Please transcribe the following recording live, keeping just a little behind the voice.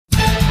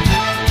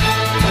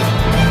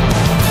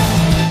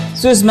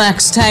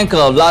Suezmax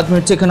Tanker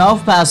Vladimir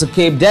Tikhonov passed the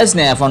Cape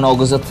Dezhnev on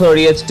August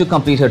 30th to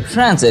complete her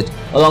transit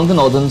along the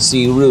Northern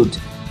Sea route.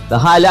 The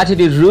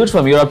high-latitude route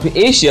from Europe to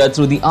Asia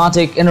through the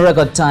Arctic in a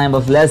record time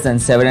of less than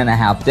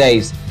 7.5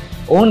 days.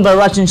 Owned by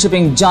Russian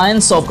shipping giant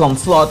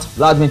Sovcomflot,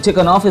 Vladimir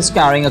Tikhonov is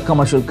carrying a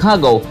commercial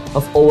cargo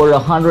of over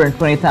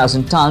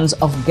 120,000 tons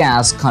of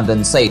gas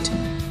condensate.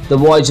 The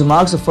voyage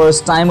marks the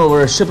first time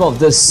over a ship of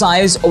this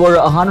size, over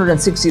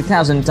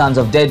 160,000 tons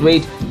of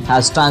deadweight,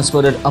 has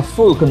transported a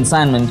full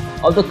consignment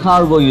of the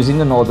cargo using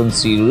the Northern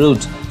Sea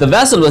route. The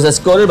vessel was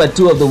escorted by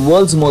two of the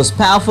world's most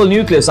powerful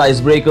nuclear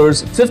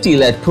icebreakers, 50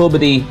 lead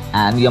Probity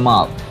and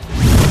Yamal.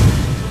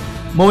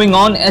 Moving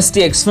on,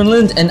 STX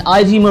Finland and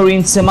Eide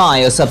Marine Semi,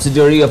 a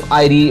subsidiary of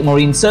Eide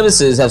Marine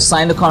Services, have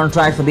signed a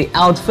contract for the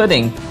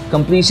outfitting,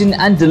 completion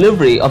and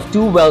delivery of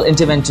two well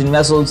intervention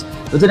vessels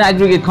with an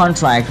aggregate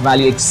contract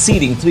value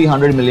exceeding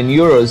 300 million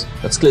euros,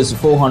 that's close to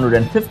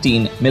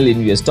 $415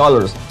 million US.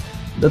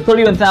 The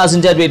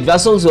 31,000 deadweight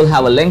vessels will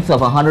have a length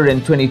of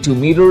 122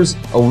 meters,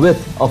 a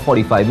width of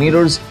 45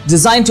 meters,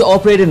 designed to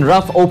operate in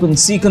rough open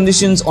sea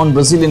conditions on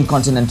Brazilian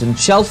continental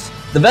shelf.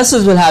 The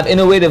vessels will have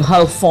innovative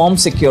hull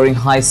forms securing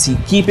high sea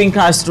keeping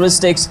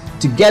characteristics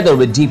together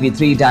with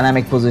DP3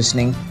 dynamic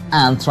positioning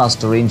and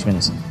thrust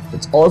arrangements.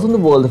 That's all from the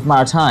world of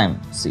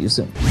maritime. See you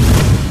soon.